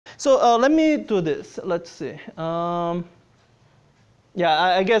So let me do this. Let's see.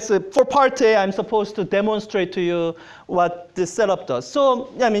 Yeah, I guess for part A, I'm supposed to demonstrate to you what this setup does.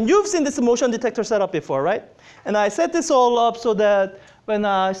 So, I mean, you've seen this motion detector setup before, right? And I set this all up so that when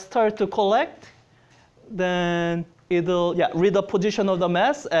I start to collect, then it'll read the position of the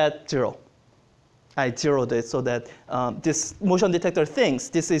mass at 0. I zeroed it so that this motion detector thinks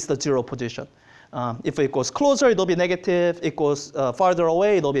this is the 0 position. If it goes closer, it'll be negative. It goes farther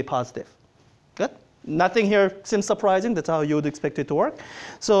away, it'll be positive. Good? Nothing here seems surprising. That's how you would expect it to work.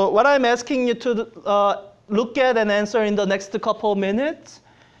 So what I'm asking you to look at and answer in the next couple minutes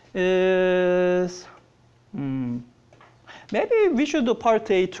is, maybe we should do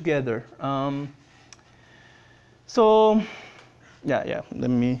part A together. So let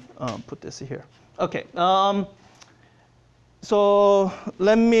me put this here. Okay. So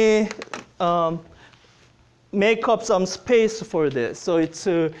let me make up some space for this. So it's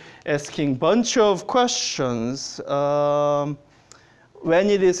asking bunch of questions. When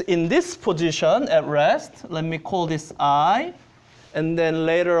it is in this position at rest, let me call this I. And then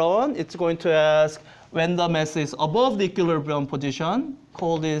later on, it's going to ask when the mass is above the equilibrium position,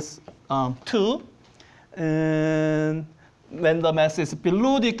 call this 2. And when the mass is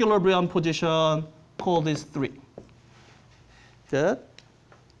below the equilibrium position, call this 3. Good?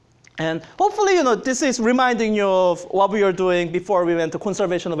 And hopefully, this is reminding you of what we were doing before we went to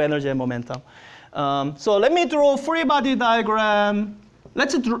conservation of energy and momentum. So let me draw a free body diagram.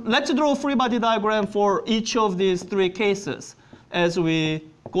 Let's draw a free body diagram for each of these 3 cases as we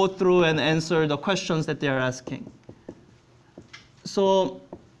go through and answer the questions that they are asking. So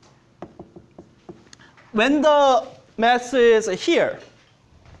when the mass is here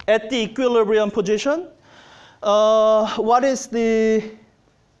at the equilibrium position, what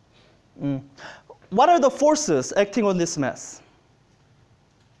are the forces acting on this mass?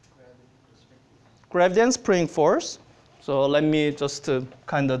 Gravity and spring force. So let me just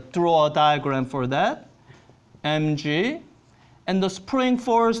kind of draw a diagram for that. mg. And the spring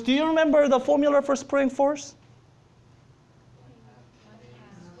force, do you remember the formula for spring force?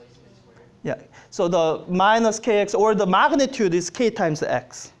 Yeah, so the minus kx, or the magnitude is k times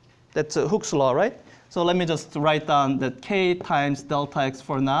x. That's Hooke's law, right? So let me just write down that k times delta x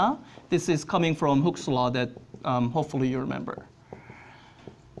for now. This is coming from Hooke's law that hopefully you remember.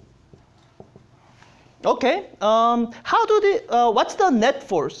 Okay, what's the net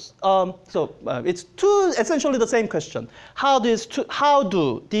force? It's essentially the same question. How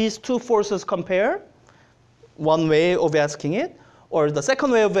do these two forces compare? One way of asking it, or the second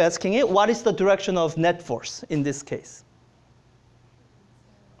way of asking it, what is the direction of net force in this case?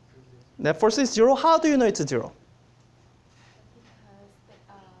 Net force is 0. How do you know it's 0?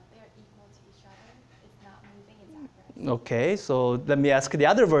 Okay, so let me ask the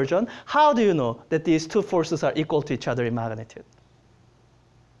other version. How do you know that these two forces are equal to each other in magnitude?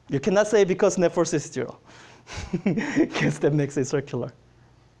 You cannot say because net force is 0. Because that makes it circular.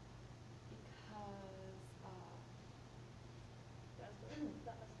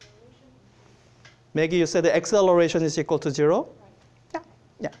 Maggie, you said the acceleration is equal to 0? Right.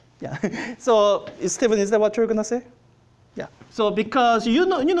 Yeah. So, Stephen, is that what you're going to say? Yeah. So because you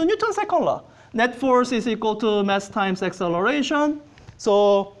know Newton's second law. Net force is equal to mass times acceleration.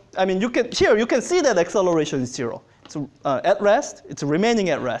 So, I mean, you can see that acceleration is 0. It's at rest. It's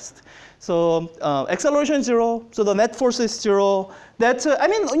remaining at rest. So acceleration is 0. So the net force is 0. That's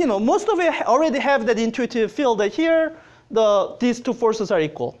most of you already have that intuitive feel that here these two forces are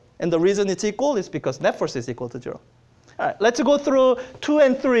equal, and the reason it's equal is because net force is equal to 0. All right, let's go through 2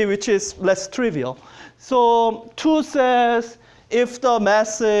 and 3, which is less trivial. So 2 says, if the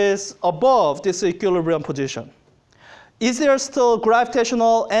mass is above this equilibrium position, is there still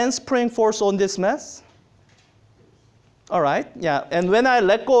gravitational and spring force on this mass? All right, yeah. And when I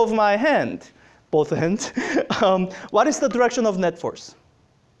let go of my hand, both hands, what is the direction of net force?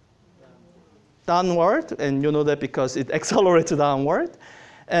 Downward, and you know that because it accelerates downward.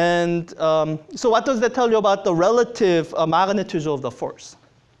 And so what does that tell you about the relative magnitude of the force?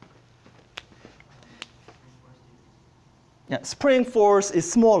 Yeah, spring force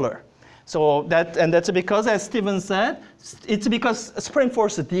is smaller. So that's because, as Stephen said, it's because spring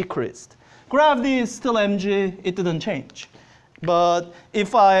force decreased. Gravity is still mg, it didn't change. But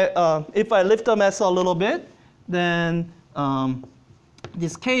if I lift the mass a little bit, then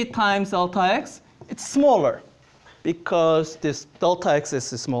this k times delta x, it's smaller because this delta x is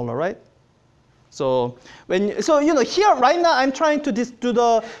smaller, right? So here right now I'm trying to do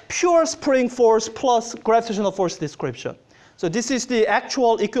the pure spring force plus gravitational force description. So this is the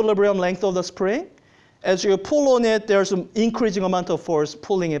actual equilibrium length of the spring, As you pull on it, there's an increasing amount of force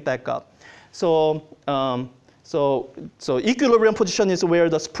pulling it back up. So, so equilibrium position is where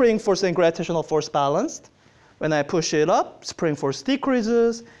the spring force and gravitational force balanced. When I push it up, spring force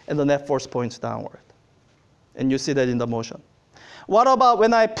decreases, and the net force points downward. And you see that in the motion. What about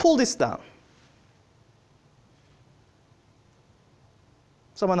when I pull this down?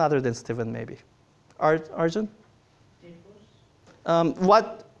 Someone other than Steven, maybe. Arjun?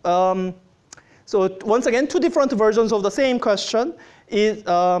 So once again, two different versions of the same question. Is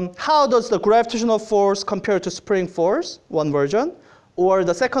how does the gravitational force compare to spring force? One version. Or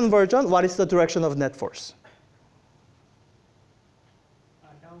the second version, what is the direction of net force?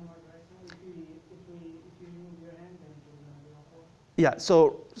 Downward, right? So if you move your hand, then it will go upward. Yeah.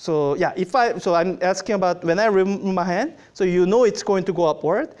 So yeah. So I'm asking about when I remove my hand. So you know it's going to go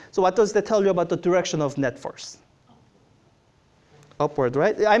upward. So what does that tell you about the direction of net force? Upward,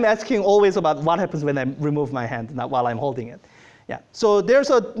 right? I'm asking always about what happens when I remove my hand, not while I'm holding it. Yeah. So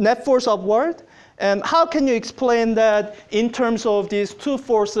there's a net force upward. And how can you explain that in terms of these two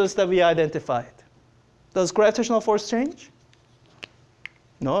forces that we identified? Does gravitational force change?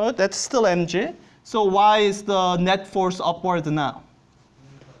 No, that's still mg. So why is the net force upward now?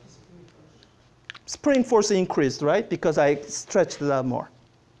 Spring force increased, right? Because I stretched it out more.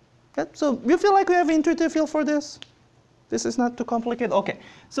 Yeah. So you feel like we have intuitive feel for this? This is not too complicated? OK.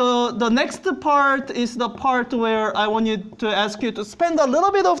 So the next part is the part where I want you to ask you to spend a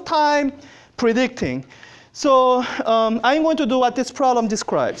little bit of time predicting. So I'm going to do what this problem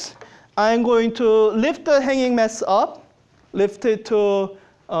describes. I'm going to lift the hanging mass up, lift it to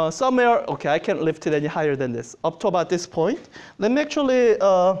somewhere. OK, I can't lift it any higher than this, up to about this point. Let me actually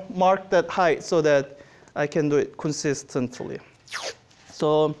mark that height so that I can do it consistently.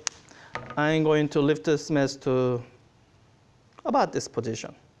 So I'm going to lift this mass to about this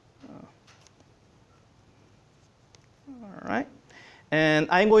position. All right. And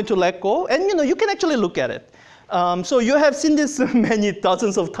I'm going to let go. And you can actually look at it. So you have seen this many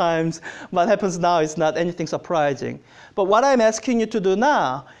dozens of times. What happens now is not anything surprising. But what I'm asking you to do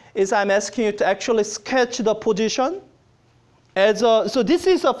now is I'm asking you to actually sketch the position. So this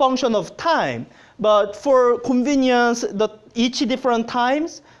is a function of time. But for convenience, each different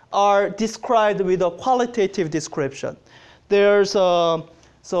times are described with a qualitative description. There's so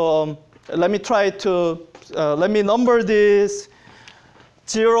let me try to let me number this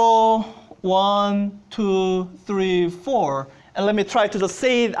 0, 1, 2, 3, 4, and let me try to just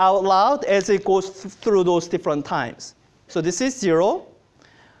say it out loud as it goes through those different times. So this is 0,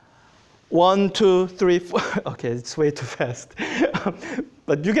 1, 2, 3, 4. OK, it's way too fast.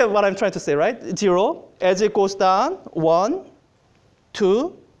 But you get what I'm trying to say, right? 0, as it goes down, 1,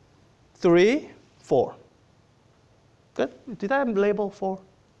 2, 3, 4. Good. Did I label 4?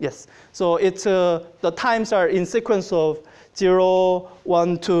 Yes. So it's the times are in sequence of 0,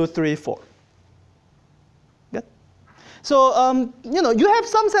 1, 2, 3, 4. Good. So you have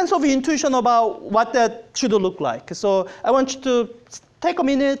some sense of intuition about what that should look like. So I want you to take a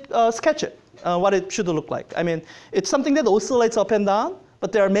minute, sketch it, what it should look like. I mean, it's something that oscillates up and down,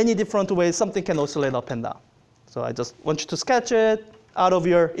 but there are many different ways something can oscillate up and down. So I just want you to sketch it out of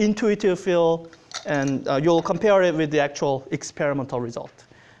your intuitive feel. And you'll compare it with the actual experimental result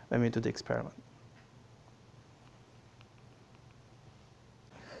when we do the experiment.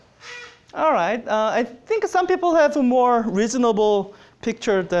 All right. I think some people have a more reasonable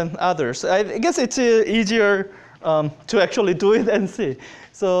picture than others. I guess it's easier to actually do it and see.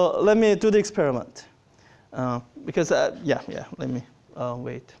 So let me do the experiment. Because, let me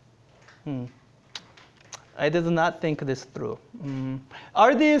wait. I did not think this through.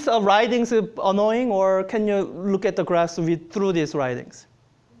 Are these writings annoying, or can you look at the graphs through these writings?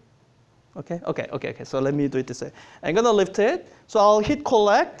 OK. So let me do it this way. I'm going to lift it. So I'll hit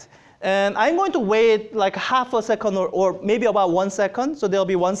collect. And I'm going to wait like half a second or maybe about 1 second. So there'll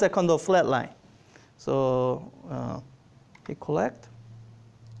be 1 second of flat line. So hit collect.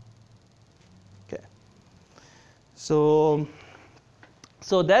 OK. So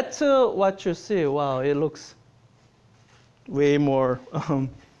that's what you see. Wow, it looks way more. I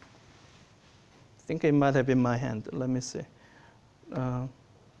think it might have been my hand. Let me see. All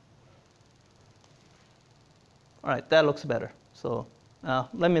right, that looks better. So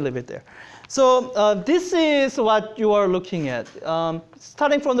let me leave it there. So this is what you are looking at.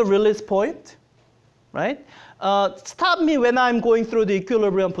 Starting from the release point, right? Stop me when I'm going through the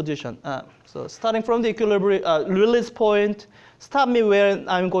equilibrium position. So starting from the equilibrium release point, stop me when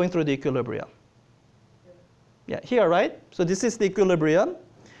I'm going through the equilibrium. Yeah, here, right? So this is the equilibrium.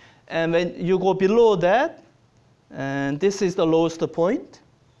 And when you go below that, and this is the lowest point.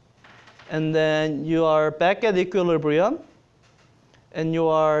 and then you are back at equilibrium, and you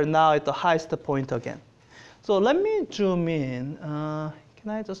are now at the highest point again. So let me zoom in. Can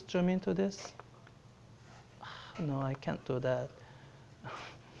I just zoom into this? No, I can't do that.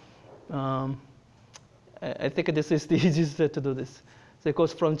 I think this is the easiest way to do this. So it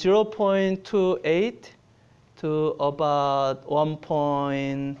goes from 0.28 to about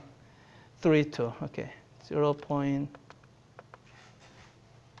 1.32. Okay,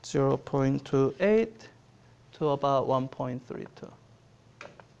 0.28 to about 1.32.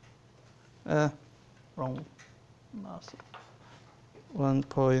 Wrong mouse.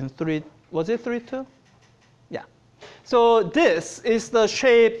 1.3. Was it 32? Yeah. So this is the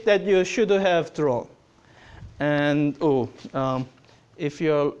shape that you should have drawn. And if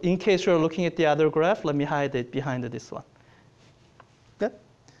you're, in case you're looking at the other graph, let me hide it behind this one. Good.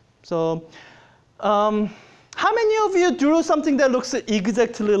 So, how many of you drew something that looks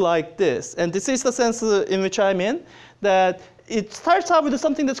exactly like this? And this is the sense in which I'm in, that it starts out with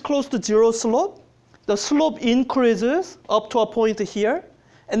something that's close to zero slope. The slope increases up to a point here,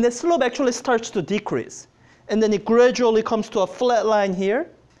 and the slope actually starts to decrease. And then it gradually comes to a flat line here,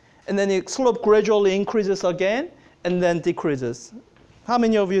 and then the slope gradually increases again, and then decreases. How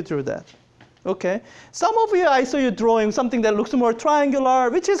many of you drew that? Okay. Some of you, I saw you drawing something that looks more triangular,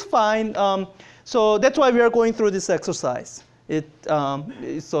 which is fine. So that's why we are going through this exercise.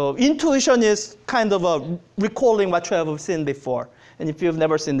 So intuition is kind of a recalling what you have seen before. And if you've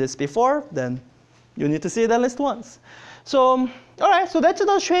never seen this before, then you need to see it at least once. So, all right, so that's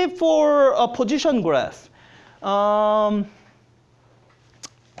the shape for a position graph. I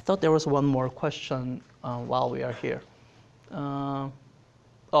thought there was one more question while we are here.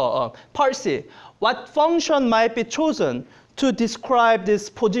 Part C. What function might be chosen to describe this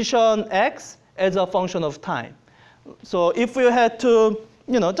position x as a function of time? So if you had to,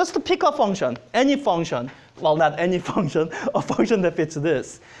 just to pick a function, any function, well, not any function, a function that fits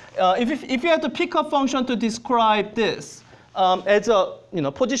this. If you had to pick a function to describe this as a,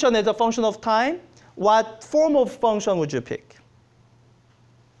 position as a function of time, what form of function would you pick?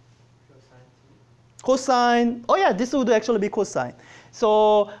 Cosine. Oh yeah, this would actually be cosine.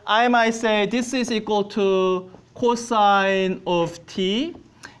 So I might say this is equal to cosine of t.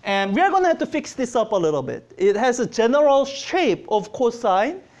 And we are going to have to fix this up a little bit. It has a general shape of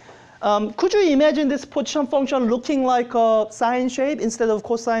cosine. Could you imagine this position function looking like a sine shape instead of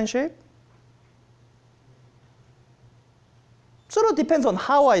cosine shape? Sort of depends on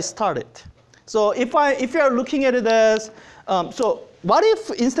how I start it. So if you are looking at it as, so what if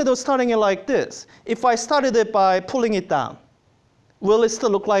instead of starting it like this, if I started it by pulling it down, will it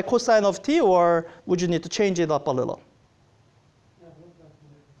still look like cosine of t, or would you need to change it up a little?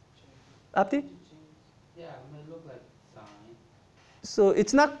 Abdi? Yeah, it may look like sine. So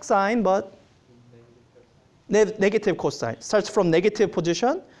it's not sine, but negative cosine. Starts from negative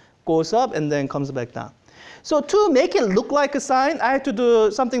position, goes up, and then comes back down. So to make it look like a sine, I have to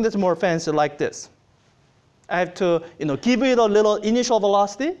do something that's more fancy like this. I have to give it a little initial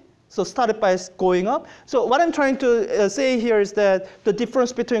velocity. So start it by going up. So what I'm trying to say here is that the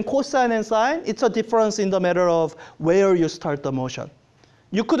difference between cosine and sine, it's a difference in the matter of where you start the motion.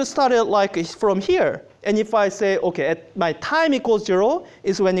 You could start it like from here. And if I say, OK, at my time equals 0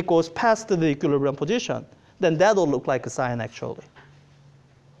 is when it goes past the equilibrium position, then that'll look like a sine actually.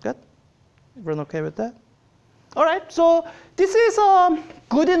 Good? Everyone OK with that? All right, so this is a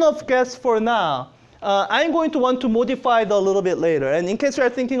good enough guess for now. I'm going to want to modify it a little bit later. And in case you are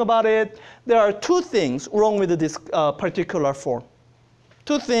thinking about it, there are two things wrong with this particular form.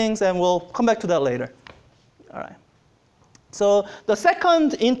 Two things, and we'll come back to that later. All right. So the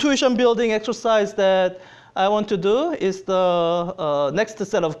second intuition building exercise that I want to do is the next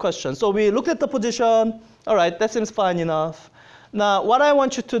set of questions. So we looked at the position. All right, that seems fine enough. Now, what I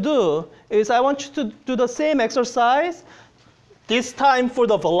want you to do is I want you to do the same exercise, this time for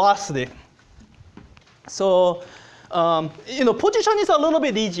the velocity. So, position is a little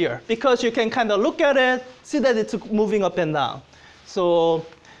bit easier because you can kind of look at it, see that it's moving up and down. So,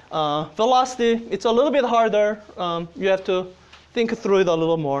 velocity, it's a little bit harder. You have to think through it a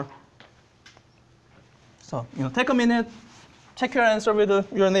little more. So, take a minute, check your answer with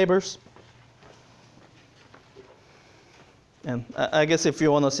your neighbors. And I guess if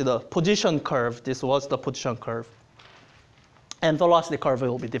you want to see the position curve, this was the position curve. And velocity curve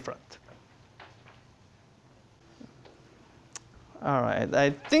will be different. All right,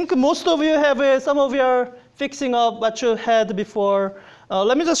 I think most of you have it. Some of you are fixing up what you had before.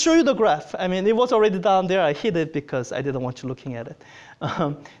 Let me just show you the graph. I mean, it was already down there. I hid it because I didn't want you looking at it.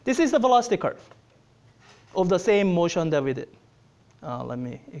 This is the velocity curve of the same motion that we did.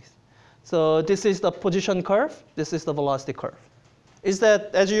 So this is the position curve. This is the velocity curve. Is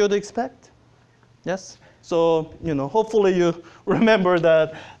that as you would expect? Yes? So, hopefully you remember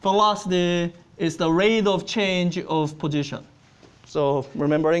that velocity is the rate of change of position. So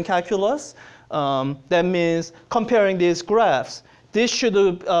remember in calculus, that means comparing these graphs, this should,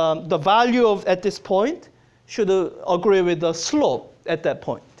 the value at this point should agree with the slope at that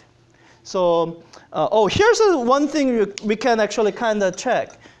point. So, here's one thing we can actually kind of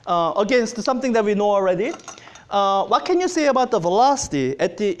check against something that we know already. What can you say about the velocity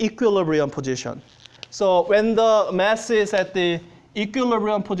at the equilibrium position? So when the mass is at the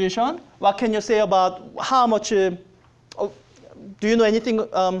equilibrium position, what can you say about how much, do you know anything,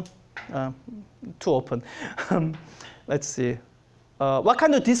 too open. Let's see. What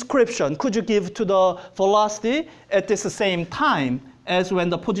kind of description could you give to the velocity at this same time as when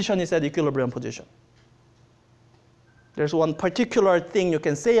the position is at equilibrium position? There's one particular thing you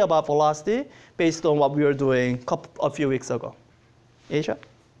can say about velocity based on what we were doing a few weeks ago. Asia?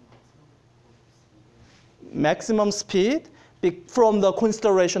 Maximum speed from the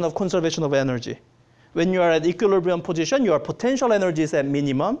consideration of conservation of energy. When you are at equilibrium position, your potential energy is at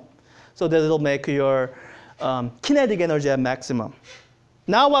minimum, so that it'll make your kinetic energy at maximum.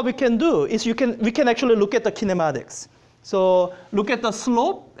 Now what we can do is we can actually look at the kinematics. So look at the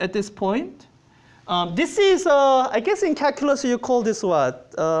slope at this point. This is, I guess in calculus you call this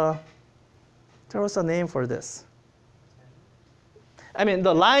what? There was a name for this. I mean,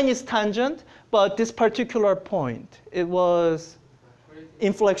 the line is tangent, but this particular point, it was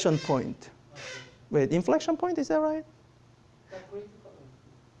inflection point. Wait, inflection point, is that right?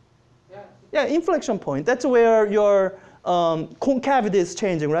 Yeah, inflection point. That's where your concavity is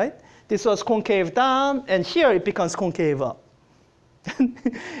changing, right? This was concave down, and here it becomes concave up.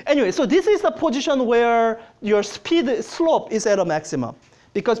 Anyway, so this is the position where your speed slope is at a maximum.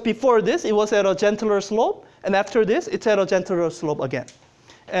 Because before this, it was at a gentler slope, and after this, it's at a gentler slope again.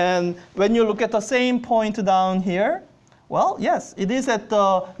 And when you look at the same point down here, well, yes, it is at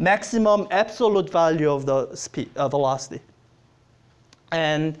the maximum absolute value of the speed, velocity.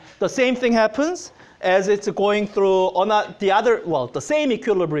 And the same thing happens as it's going through the same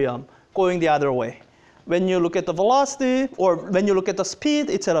equilibrium going the other way. When you look at the velocity, or when you look at the speed,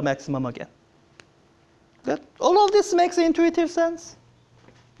 it's at a maximum again. Good? All of this makes intuitive sense?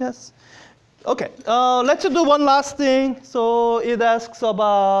 Yes. Okay, let's do one last thing. So it asks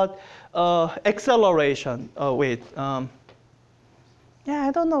about acceleration. Oh, wait. Yeah,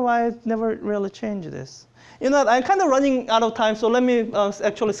 I don't know why I never really changed this. You know, I'm kind of running out of time, so let me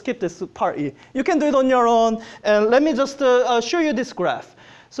actually skip this part E. You can do it on your own, and let me just show you this graph.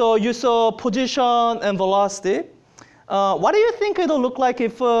 So you saw position and velocity. What do you think it'll look like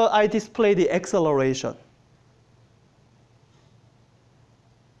if I display the acceleration?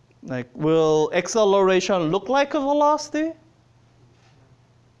 Like, will acceleration look like a velocity?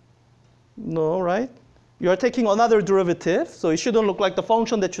 No, right? You're taking another derivative, so it shouldn't look like the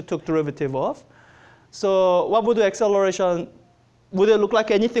function that you took derivative of. So what would the acceleration, would it look like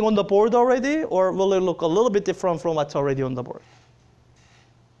anything on the board already, or will it look a little bit different from what's already on the board?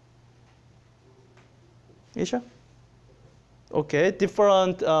 Isha? Okay,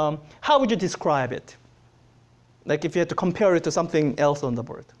 different, how would you describe it? Like if you had to compare it to something else on the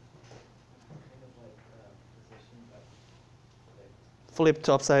board. Flipped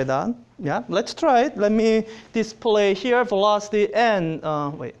upside down. Yeah, let's try it. Let me display here velocity and,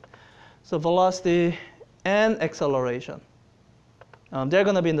 So velocity and acceleration. They're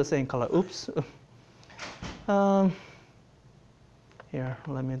going to be in the same color. Oops. Here,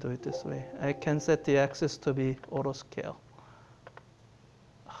 let me do it this way. I can set the axis to be auto scale.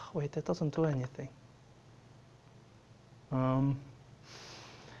 Oh, wait, that doesn't do anything.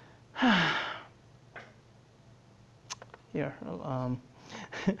 Here,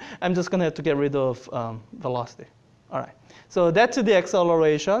 I'm just going to have to get rid of velocity. All right, so that's the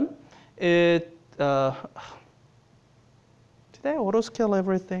acceleration. Did I auto scale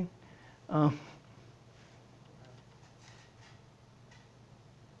everything?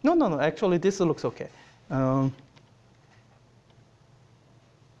 No, actually this looks okay. All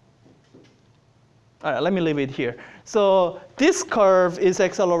right, let me leave it here. So this curve is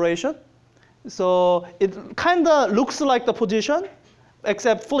acceleration. So it kind of looks like the position,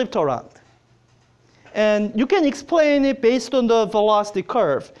 except flipped around. And you can explain it based on the velocity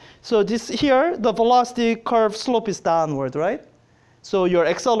curve. So this here, the velocity curve slope is downward, right? So your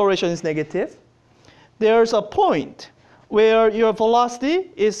acceleration is negative. There's a point where your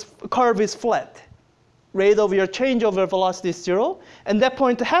velocity curve is flat. Rate of your change of your velocity is 0. And that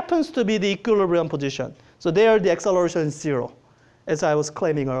point happens to be the equilibrium position. So there the acceleration is 0, as I was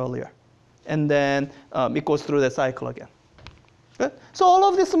claiming earlier. and then it goes through the cycle again. Good? So all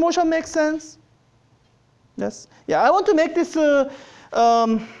of this motion makes sense? Yes? Yeah, I want to make this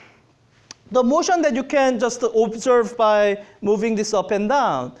the motion that you can just observe by moving this up and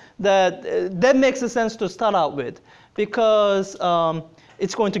down, that makes sense to start out with, because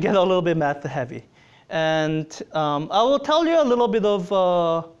it's going to get a little bit math heavy. And I will tell you a little bit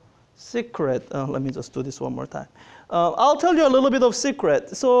of secret. Let me just do this one more time. I'll tell you a little bit of secret.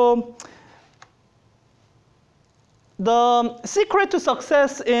 So the secret to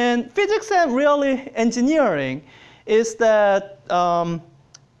success in physics and really engineering is that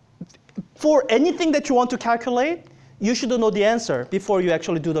for anything that you want to calculate, you should know the answer before you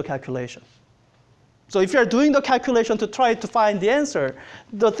actually do the calculation. So if you're doing the calculation to try to find the answer,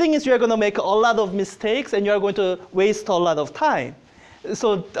 the thing is you're going to make a lot of mistakes and you're going to waste a lot of time.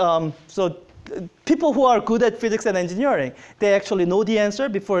 So, people who are good at physics and engineering, they actually know the answer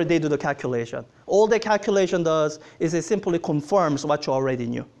before they do the calculation. All the calculation does is it simply confirms what you already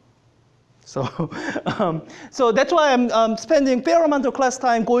knew. So, so that's why I'm spending a fair amount of class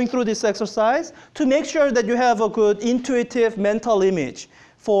time going through this exercise to make sure that you have a good intuitive mental image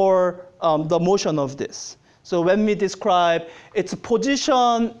for the motion of this. So when we describe its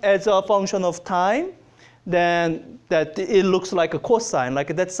position as a function of time, then that it looks like a cosine.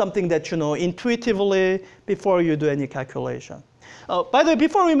 Like that's something that you know intuitively before you do any calculation. By the way,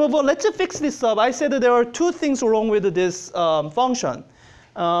 before we move on, let's fix this up. I said that there are two things wrong with this function.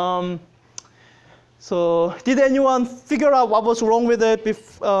 So did anyone figure out what was wrong with it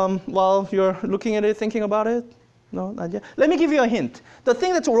while you're looking at it, thinking about it? No, not yet. Let me give you a hint. The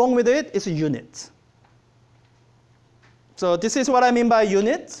thing that's wrong with it is units. So this is what I mean by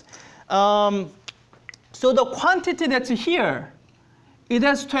units. So the quantity that's here, it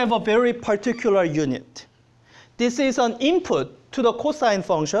has to have a very particular unit. This is an input to the cosine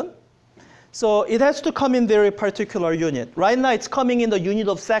function. So it has to come in very particular unit. Right now it's coming in the unit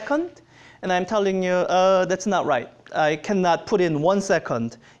of second. And I'm telling you, that's not right. I cannot put in 1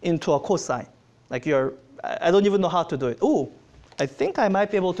 second into a cosine. Like I don't even know how to do it. Oh, I think I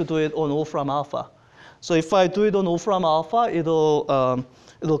might be able to do it on Wolfram alpha. So if I do it on Wolfram alpha, it'll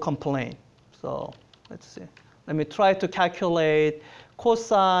complain. So let's see. Let me try to calculate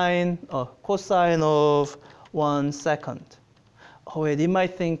cosine of 1 second. Oh wait, it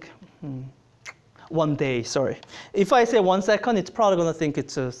might think 1 day. Sorry. If I say 1 second, it's probably going to think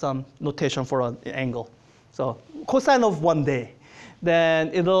it's some notation for an angle. So cosine of 1 day, then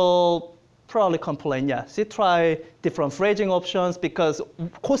it'll probably complain. Yeah. See, try different phrasing options because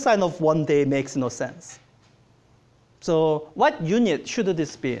cosine of 1 day makes no sense. So what unit should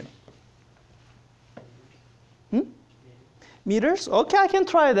this be in? Meters? Okay, I can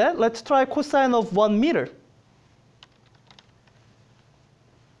try that. Let's try cosine of 1 meter.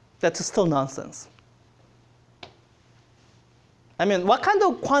 That's still nonsense. I mean, what kind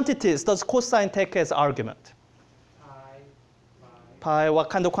of quantities does cosine take as argument? Pi. What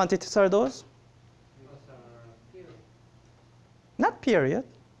kind of quantities are those? Period. Not period.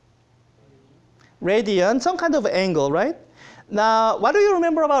 Radian, some kind of angle, right? Now, what do you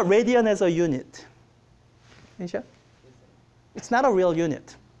remember about radian as a unit? Asia? It's not a real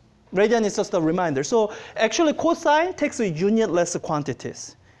unit. Radian is just a reminder. So actually, cosine takes a unitless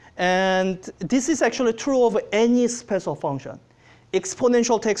quantities. And this is actually true of any special function.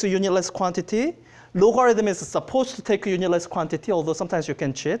 Exponential takes a unitless quantity. Logarithm is supposed to take a unitless quantity, although sometimes you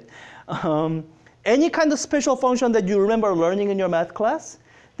can cheat. Any kind of special function that you remember learning in your math class,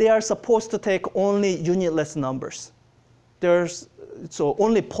 they are supposed to take only unitless numbers. So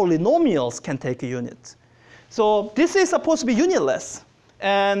only polynomials can take a unit. So this is supposed to be unitless.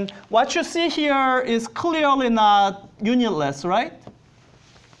 And what you see here is clearly not unitless, right?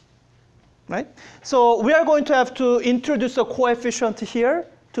 Right? So we are going to have to introduce a coefficient here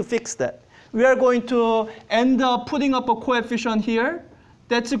to fix that. We are going to end up putting up a coefficient here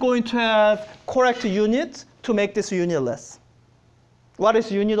that's going to have correct units to make this unitless. What is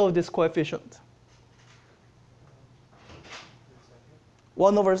the unit of this coefficient?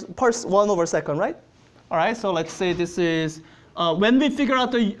 1 over second, right? All right, so let's say this is, when we figure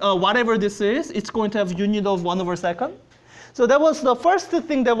out the, whatever this is, it's going to have unit of 1 over second. So that was the first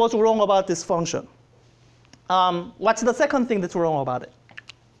thing that was wrong about this function. What's the second thing that's wrong about it?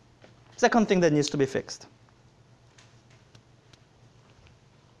 Second thing that needs to be fixed.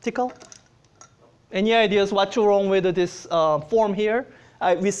 Tickle? Any ideas what's wrong with this form here?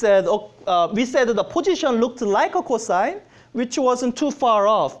 We said the position looked like a cosine, which wasn't too far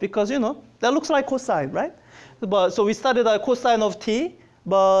off because, you know, that looks like cosine, right? But, so we studied a cosine of t,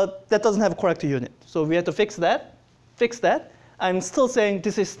 but that doesn't have a correct unit. So we had to fix that. I'm still saying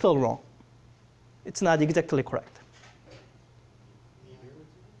this is still wrong. It's not exactly correct.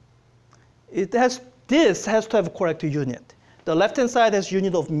 This has to have a correct unit. The left-hand side has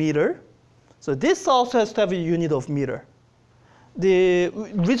unit of meter. So this also has to have a unit of meter. The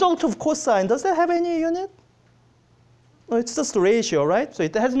result of cosine, does that have any unit? No, it's just a ratio, right? So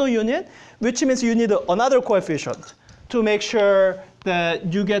it has no unit, which means you need another coefficient to make sure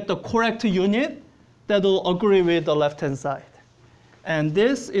that you get the correct unit that will agree with the left-hand side. And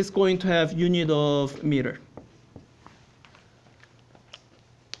this is going to have unit of meter.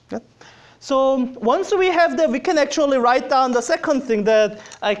 Good. So once we have that, we can actually write down the second thing that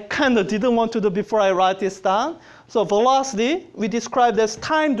I kind of didn't want to do before I write this down. So velocity, we described as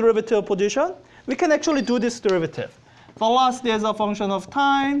time derivative of position. We can actually do this derivative. Velocity as a function of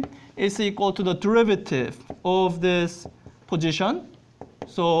time is equal to the derivative of this position.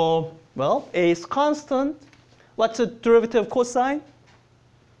 So, well, A is constant. What's the derivative of cosine?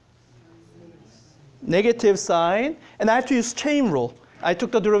 Negative sign. And I have to use chain rule. I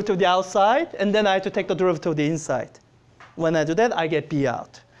took the derivative of the outside, and then I have to take the derivative of the inside. When I do that, I get B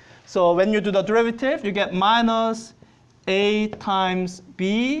out. So when you do the derivative, you get minus A times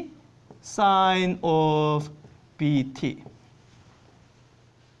B sine of BT.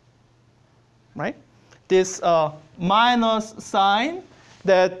 Right? This minus sign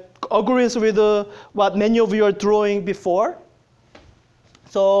that agrees with what many of you are drawing before.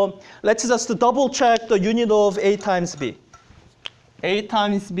 So let's just double check the unit of A times B. A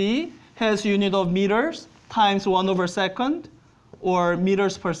times B has unit of meters times 1/2 or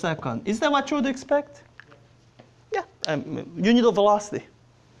meters per second. Is that what you would expect? Yeah, unit of velocity.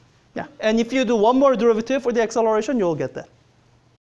 Yeah, and if you do one more derivative for the acceleration, you'll get that.